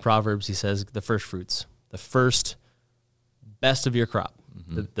especially in Proverbs, he says the first fruits, the first best of your crop,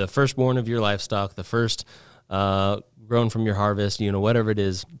 mm-hmm. the firstborn of your livestock, the first grown from your harvest, you know, whatever it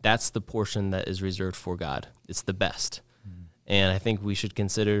is, that's the portion that is reserved for God. It's the best. Mm-hmm. And I think we should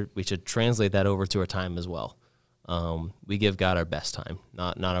translate that over to our time as well. We give God our best time,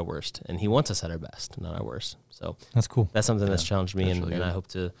 not our worst. And he wants us at our best, not our worst. So that's cool. That's something that's challenged me, and I hope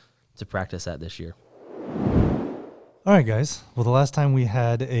to practice that this year. All right, guys. Well, the last time we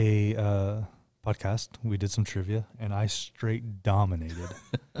had a podcast, we did some trivia, and I straight dominated.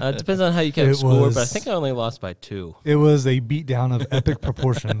 It depends on how you kept score, but I think I only lost by 2. It was a beatdown of epic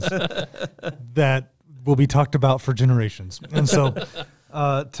proportions that will be talked about for generations. And so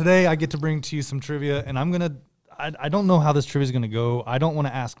today I get to bring to you some trivia, and I don't know how this trivia is going to go. I don't want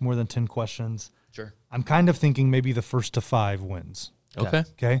to ask more than 10 questions. Sure. I'm kind of thinking maybe the first to 5 wins.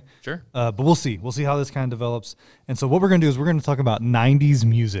 Okay. Sure. But we'll see. We'll see how this kind of develops. And so what we're going to do is we're going to talk about 90s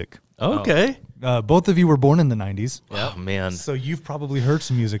music. Okay. Both of you were born in the 90s. Oh man. So you've probably heard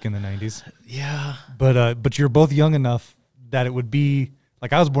some music in the 90s. Yeah. But you're both young enough that it would be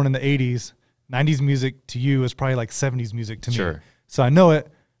like I was born in the 80s. 90s music to you is probably like 70s music to me. Sure. So I know it.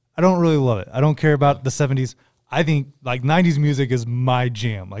 I don't really love it. I don't care about the 70s. I think like 90s music is my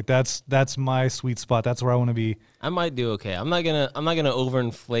jam. Like that's my sweet spot. That's where I want to be. I might do okay. I'm not gonna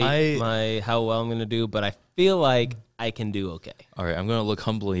overinflate my how well I'm gonna do, but I feel like I can do okay. All right. I'm gonna look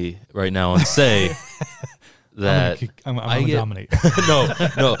humbly right now and say that I'm gonna dominate. no.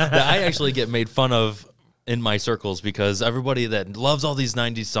 That I actually get made fun of in my circles because everybody that loves all these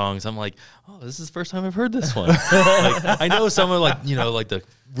 90s songs, I'm like, oh, this is the first time I've heard this one. Like, I know some are like, like the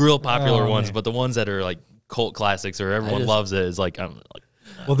real popular ones, man. but the ones that are like cult classics or everyone loves it is like, I'm like,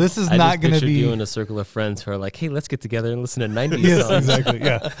 Well, this is I not just going to pictured be you in a circle of friends who are like, hey, let's get together and listen to 90s Yes, songs. exactly.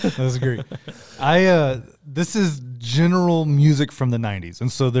 Yeah, that's great. This is general music from the 90s, and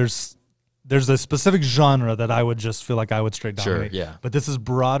so there's a specific genre that I would just feel like I would straight Sure, dominate. yeah. But this is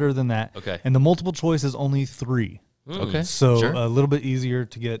broader than that. Okay. And the multiple choice is only 3. okay. So Sure. a little bit easier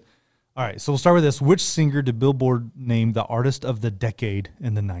to get. All right, so we'll start with this. Which singer did Billboard name the artist of the decade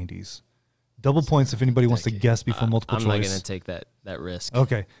in the 90s? Double points if anybody wants to guess before multiple I'm choice. not going to take that risk.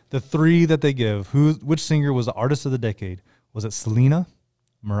 Okay. The 3 that they give, which singer was the artist of the decade? Was it Selena,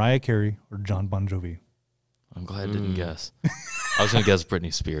 Mariah Carey, or John Bon Jovi? I'm glad I didn't guess. I was going to guess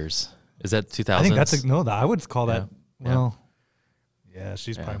Britney Spears. Is that 2000s? I think that's I would call that. Yeah. Well, yeah,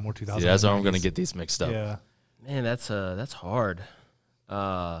 she's probably more 2000s. See, that's how I'm going to get these mixed up. Yeah. Man, that's hard.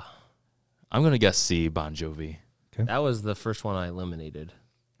 I'm going to guess C, Bon Jovi. That was the first one I eliminated.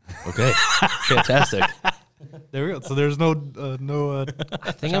 Okay. Fantastic. There we go. So there's no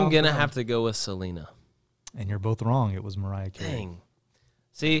I think I'm going to have to go with Selena. and you're both wrong. It was Mariah Carey. Dang.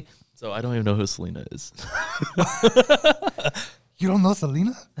 See, So I don't even know who Selena is. You don't know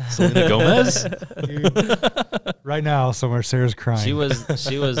Selena? Selena Gomez? Right now, somewhere Sarah's crying. she was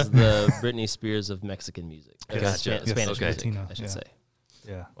the Britney Spears of Mexican music. Or Gotcha. Spanish Okay. music, Latina, I should yeah. say.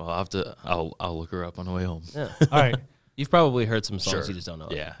 Yeah. Well, I'll look her up on the way home. Yeah. All right. You've probably heard some songs Sure. you just don't know.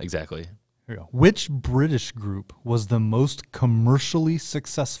 Yeah, exactly. Here we go. Which British group was the most commercially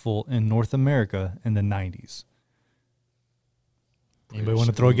successful in North America in the 90s? Anybody want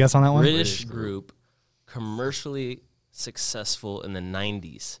to throw a guess on that one? British group, commercially successful in the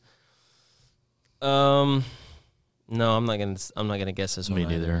 90s. No, I'm not gonna guess this Me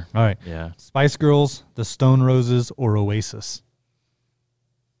one. either. neither. All right. Yeah. Spice Girls, the Stone Roses, or Oasis?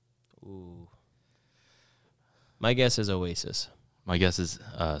 Ooh. My guess is Oasis. My guess is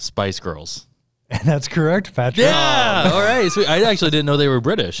Spice Girls. And that's correct, Patrick. Yeah. All right. Sweet. I actually didn't know they were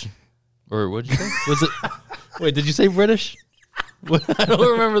British. Or what did you say? Was it? Wait, did you say British? I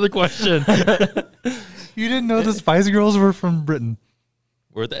don't remember the question. You didn't know the Spice Girls were from Britain?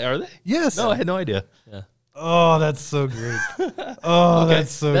 Are they? Yes. No, I had no idea. Oh, that's so great. Oh, Okay.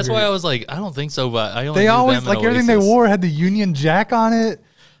 that's so That's great. why I was like, I don't think so, but I only They knew always, them and like everything they Oasis. wore had the Union Jack on it.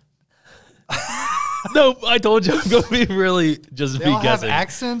 No, I told you I'm going to be really just They be all have guessing.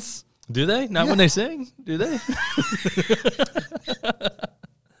 accents. Do they? Not when they sing? Do they?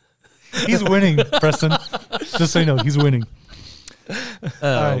 He's winning, Preston. Just so you know, he's winning. Oh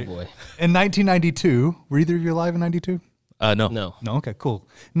right. boy. In 1992, were either of you alive in 92? No. No. No, okay, cool.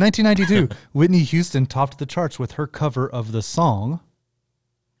 In 1992, Whitney Houston topped the charts with her cover of the song.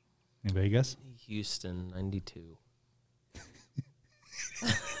 Anybody guess? Houston 92.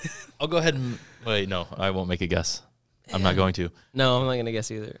 I'll go ahead and wait. No, I won't make a guess. I'm not going to. No, I'm not gonna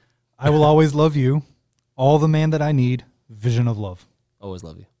guess either. I Will Always Love You, All the Man That I Need, Vision of Love. Always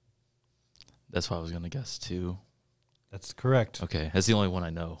love you. That's what I was going to guess too. That's correct. Okay, that's the only one I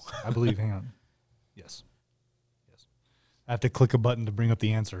know. I believe. Hang on. Yes. I have to click a button to bring up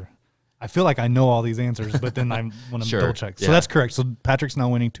the answer. I feel like I know all these answers, but then I want to Sure, double check. So yeah. that's correct. So Patrick's now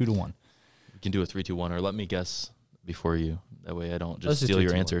winning 2-1. We can do a 3-2-1, or let me guess before you. That way I don't Let's just do steal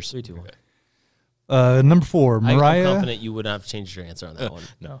your 3-2-1. answers. 3-2-1. Number 4, I'm Mariah. confident you would not have changed your answer on that one.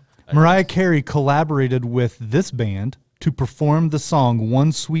 No. Mariah Carey collaborated with this band to perform the song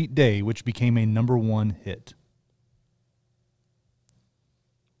One Sweet Day, which became a #1 hit.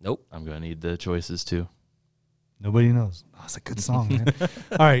 Nope. I'm going to need the choices too. Nobody knows. Oh, it's a good song, man.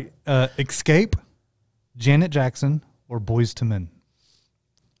 All right. Escape, Janet Jackson, or Boyz II Men?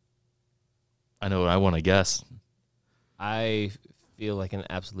 I know what I want to guess. I feel like an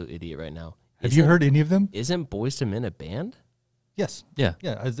absolute idiot right now. Have you heard any of them? Isn't Boyz II Men a band? Yes. Yeah.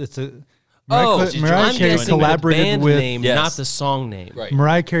 Yeah. It's a. Oh, she's Mariah I'm Carey guessing collaborated the band with name, Yes. not the song name. Right.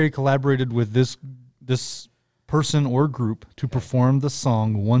 Mariah Carey collaborated with this person or group to perform the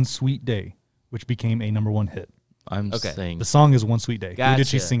song One Sweet Day, which became a #1 hit. I'm Okay. saying The song is One Sweet Day. Who did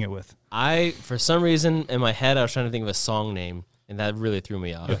she Gotcha. sing it with? For some reason, in my head, I was trying to think of a song name, and that really threw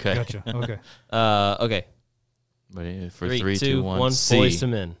me off. okay. Gotcha. Okay. Okay. Ready for 3, 3, 2, 2, 1. 1. C. Boys to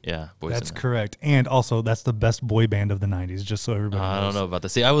Men. Yeah, Boys That's to Men. correct. And also, that's the best boy band of the 90s, just so everybody knows. I don't know about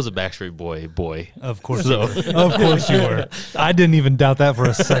this. See, I was a Backstreet boy. Of course you were. Of course you were. I didn't even doubt that for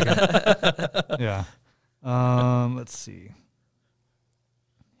a second. Yeah. Let's see.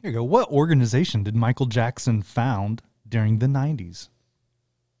 Here you go. What organization did Michael Jackson found during the 90s?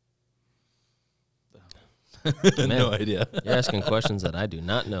 No idea. You're asking questions that I do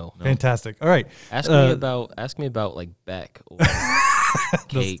not know. Fantastic. All right. Ask me about like Beck or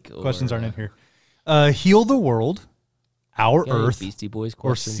Cake. Those questions or, aren't in here. Heal the World, Our okay, Earth, Beastie Boys or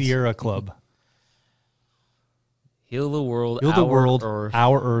questions. Sierra Club? Heal the World. Heal the World, Earth.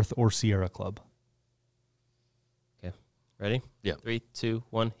 Our Earth, or Sierra Club? Okay. Ready? Yeah. 3, 2,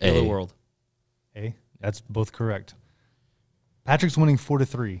 1. Heal the A. World. Hey, that's both correct. Patrick's winning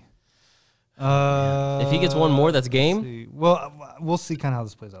 4-3. If he gets one more, that's game. See. Well, we'll see kind of how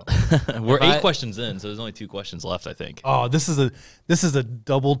this plays out. We're If 8 I- questions in, so there's only 2 questions left, I think. Oh, this is a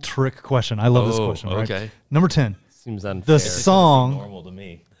double trick question. I love this Oh, question. Right? okay. Number 10. Seems unfair. The song, Normal to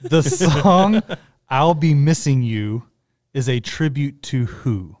me. the song, "I'll Be Missing You," is a tribute to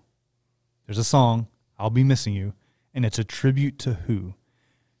who? There's a song, "I'll Be Missing You," and it's a tribute to who?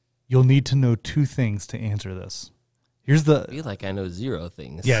 You'll need to know 2 things to answer this. Here's I the feel like I know 0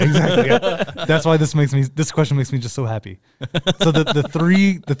 things. yeah, exactly. Yeah. That's why this question makes me just so happy. So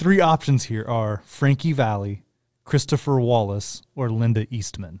the three options here are Frankie Valli, Christopher Wallace, or Linda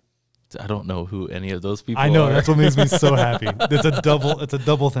Eastman. I don't know who any of those people I know are. that's what makes me so happy. It's a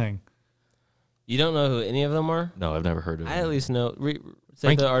double thing. You don't know who any of them are? No, I've never heard of I it. at least know. Say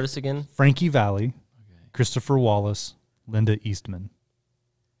Frank- the artist again. Frankie Valli, Christopher Wallace, Linda Eastman.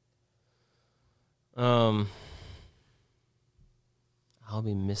 I'll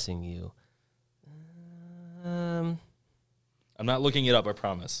be missing you. I'm not looking it up, I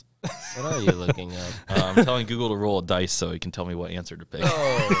promise. What are you looking up? I'm telling Google to roll a dice so it can tell me what answer to pick.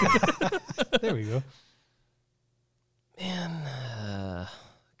 There we go. Man.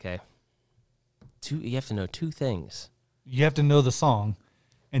 Okay. You have to know 2 things. You have to know the song,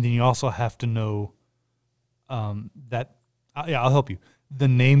 and then you also have to know that. Yeah, I'll help you. The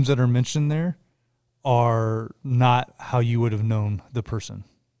names that are mentioned there are not how you would have known the person.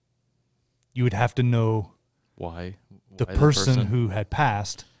 You would have to know Why? the Why person who had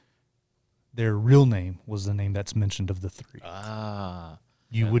passed. Their real name was the name that's mentioned of the 3. Ah.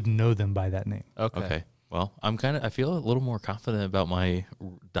 You wouldn't know them by that name. Okay. Well, I feel a little more confident about my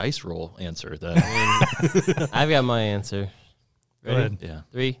dice roll answer than I've got my answer. Go Ready? ahead. yeah.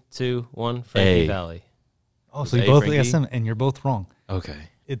 3, 2, 1. Frankie A. Valley. Oh, so you A, both Frankie? guessed him, and you're both wrong. Okay.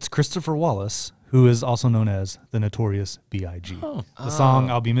 It's Christopher Wallace, who is also known as the Notorious B.I.G. Oh. The song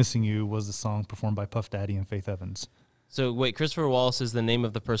 "I'll Be Missing You" was the song performed by Puff Daddy and Faith Evans. So wait, Christopher Wallace is the name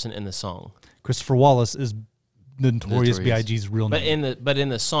of the person in the song. Christopher Wallace is the Notorious Notorious. B.I.G's real name. But in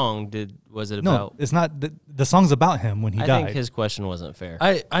the song, was it No, about? it's not. The song's about him when he I died. think his question wasn't fair.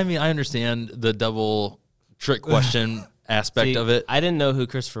 I mean, I understand the double trick question aspect See, of it. I didn't know who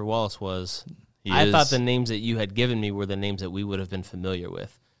Christopher Wallace was. He I thought is- the names that you had given me were the names that we would have been familiar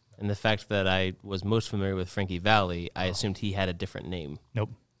with. And the fact that I was most familiar with Frankie Valli, I assumed he had a different name. Nope.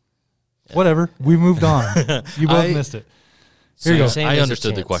 Whatever. We moved on. You both I- missed it. So Here you you're go. saying I there's a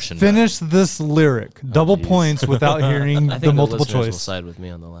understood the chance. question. Finish this lyric. Double geez. points without hearing I think the multiple listeners will choice. side with me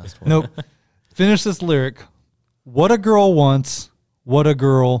on the last one. Nope. Finish this lyric. What a girl wants. What a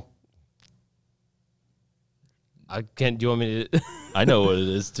girl. I can't. Do you want me to? I know what it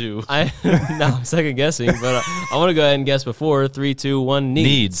is too. I'm second guessing, but I want to go ahead and guess before 3, 2, 1.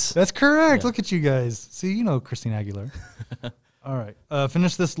 Needs. That's correct. Look at you guys. See, you know Christine Aguilera. All right.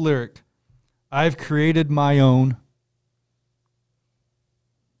 Finish this lyric. I've created my own.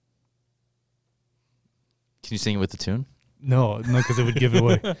 Can you sing it with the tune? No, because it would give it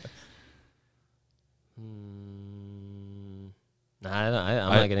away. I'm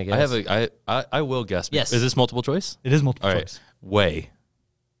not gonna guess. I will guess. Yes. Is this multiple choice? It is multiple All right. choice. Way.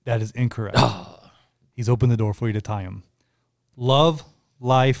 That is incorrect. He's opened the door for you to tie him. Love,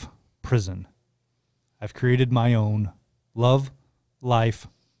 life, prison. I've created my own. Love, life,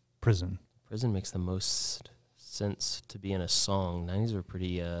 prison. Prison makes the most sense to be in a song. 90s were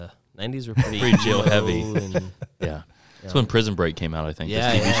pretty. Pretty jail low heavy. and- Yeah. That's when Prison Break came out, I think.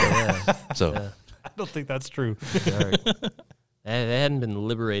 yeah, this TV show. yeah. So I don't think that's true. Sorry. They hadn't been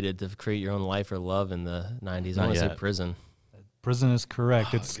liberated to create your own life or love in the 90s. I Not want to say yet. prison. Prison is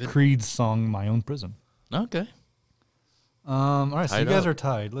correct. It's Creed's song, My Own Prison. okay. All right, so you Tied guys up. are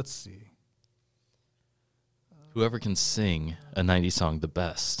tied. Let's see. Whoever can sing a 90s song the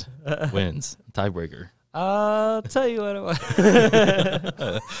best wins. Tiebreaker. I'll tell you what it was.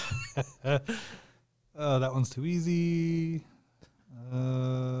 That one's too easy.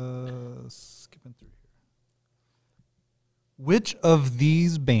 Skipping through here. Which of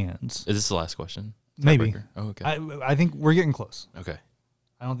these bands? Is this the last question? Maybe. Tiebreaker? Oh, okay. I think we're getting close. Okay.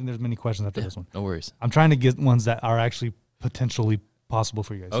 I don't think there's many questions after this one. No worries. I'm trying to get ones that are actually potentially possible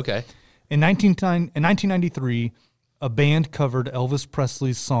for you guys. Okay. In 1993, a band covered Elvis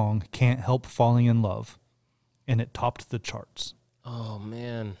Presley's song "Can't Help Falling in Love," and it topped the charts. Oh,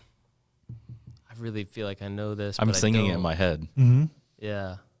 man. I really feel like I know this. I'm but singing I it don't. in my head. Mm-hmm.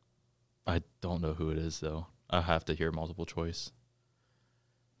 Yeah. I don't know who it is, though. I'll have to hear multiple choice.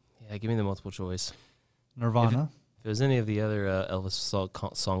 Yeah, give me the multiple choice. Nirvana, If it was any of the other Elvis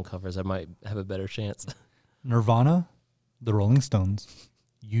song covers, I might have a better chance. Nirvana, the Rolling Stones,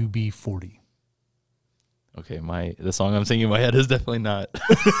 UB40. Okay, the song I'm singing in my head is definitely not.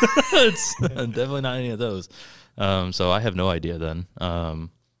 It's definitely not any of those. So I have no idea then.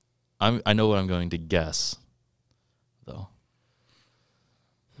 I know what I'm going to guess, though.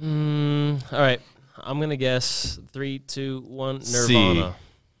 All right. I'm going to guess 3, 2, 1, Nirvana.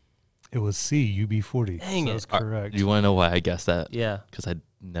 It was C, UB40. Dang it. That's correct. Do you want to know why I guessed that? Yeah. Because I'd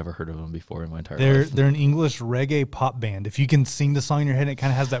never heard of them before in my entire They're life. they're an English reggae pop band. If you can sing the song in your head, it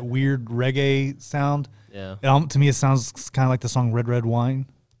kind of has that weird reggae sound. Yeah. To me, it sounds kind of like the song "Red Red Wine."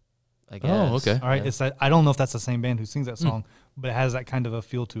 I guess. Oh, okay. All right, Yeah. it's that, I don't know if that's the same band who sings that song, but it has that kind of a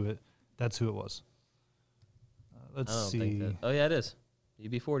feel to it. That's who it was. Let's I don't see. think that. Oh, yeah, it is.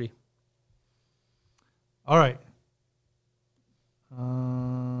 UB40. All right.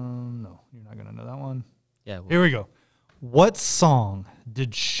 No, you're not gonna know that one. Yeah. Well, Here we go. What song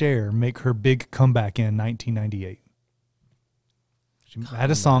did Cher make her big comeback in 1998? She had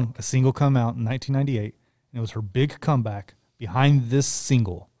a song, a single come out in 1998, and it was her big comeback. Behind this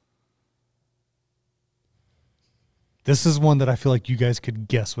single, this is one that I feel like you guys could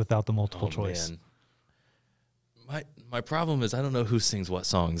guess without the multiple choice. Man. My problem is I don't know who sings what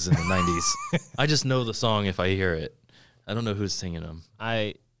songs in the 90s. I just know the song if I hear it. I don't know who's singing them.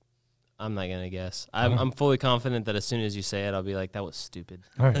 I'm not going to guess. I'm fully confident that as soon as you say it, I'll be like, that was stupid.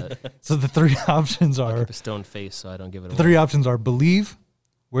 All right. So the three options I'll are keep a stone face so I don't give it the away. three options are Believe,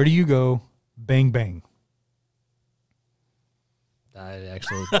 Where Do You Go, Bang Bang. I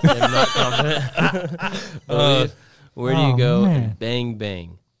actually am not confident. Believe, Where Do You oh, Go? man. And Bang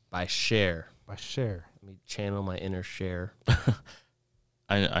Bang by Cher. By Cher. Let me channel my inner Cher.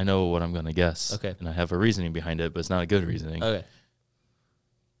 I know what I'm going to guess. Okay. And I have a reasoning behind it, but it's not a good reasoning. Okay.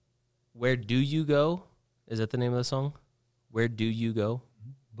 Where Do You Go? Is that the name of the song? Where Do You Go?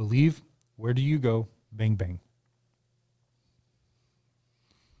 Believe, Where Do You Go, Bang Bang.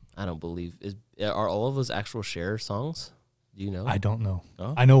 I don't believe. Are all of those actual Cher songs? Do you know? I don't know.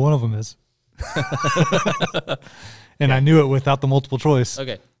 Oh. I know one of them is. And I knew it without the multiple choice.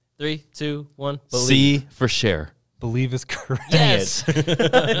 Okay. 3, 2, 1. Believe. C for Cher. Believe is correct. Yes.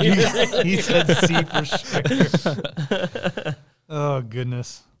 He said C for sure. Oh,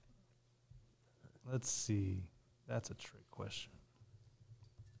 goodness. Let's see. That's a trick question.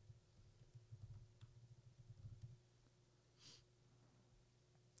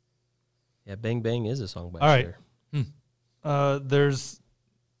 Yeah, Bang Bang is a song by All right. Cher.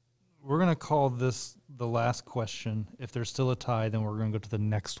 We're going to call this the last question. If there's still a tie, then we're going to go to the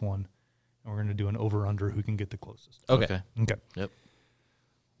next one. And we're going to do an over-under who can get the closest. Okay. Okay. Yep.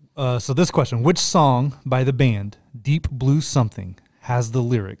 So this question, which song by the band Deep Blue Something has the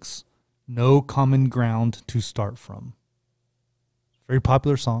lyrics, "No common ground to start from"? Very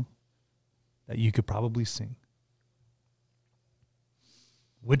popular song that you could probably sing.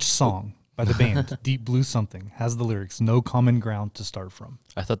 Which song by the band Deep Blue Something has the lyrics, "No common ground to start from"?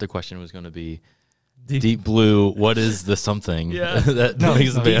 I thought the question was going to be Deep Blue. What is the something? Yeah. that No,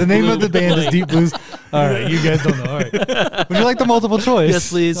 makes the the band? name of the band is Deep Blues. All right, you guys don't know. All right. Would you like the multiple choice? Yes,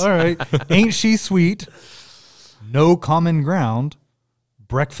 please. All right. Ain't She Sweet? No Common Ground.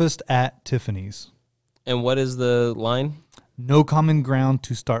 Breakfast at Tiffany's. And what is the line? No common ground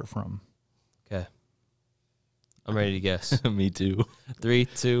to start from. Okay. I'm ready to guess. Me too. 3,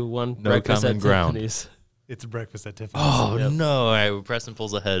 2, 1. No Breakfast common at ground. Tiffany's. It's Breakfast at Tiffany's. Oh, Yep. no. All right, Preston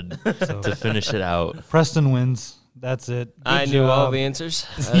pulls ahead So to finish it out. Preston wins. That's it. Good I knew all job. the answers.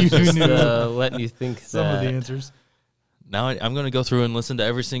 You Just, knew. letting you think Some that. of the answers. Now I'm going to go through and listen to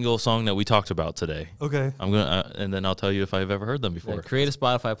every single song that we talked about today. Okay. I'm going to, and then I'll tell you if I've ever heard them before. Yeah, create a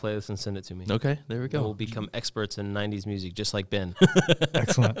Spotify playlist and send it to me. Okay, there we And go. We'll become experts in 90s music, just like Ben.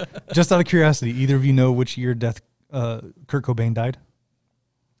 Excellent. Just out of curiosity, either of you know which year Kurt Cobain died?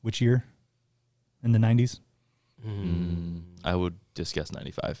 Which year? In the 90s? I would just guess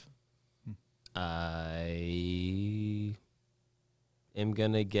 95. I am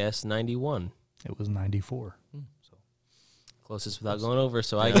going to guess 91. It was 94. So Closest without going over,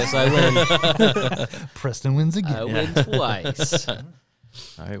 so I guess I win. Preston wins again. I win twice. All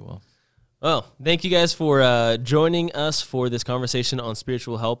right, well. Well, thank you guys for joining us for this conversation on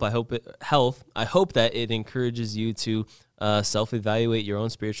spiritual health. I hope that it encourages you to self-evaluate your own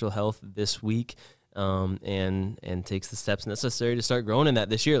spiritual health this week, and takes the steps necessary to start growing in that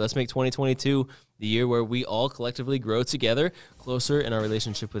this year. Let's make 2022 the year where we all collectively grow together, closer in our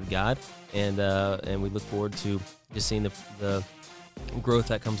relationship with God, and we look forward to just seeing the growth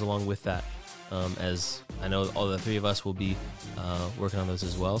that comes along with that. As I know all the three of us will be working on those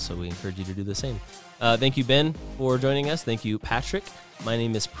as well, so we encourage you to do the same. Thank you, Ben, for joining us. Thank you, Patrick. My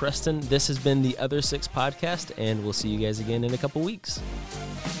name is Preston. This has been the Other Six Podcast, and we'll see you guys again in a couple weeks.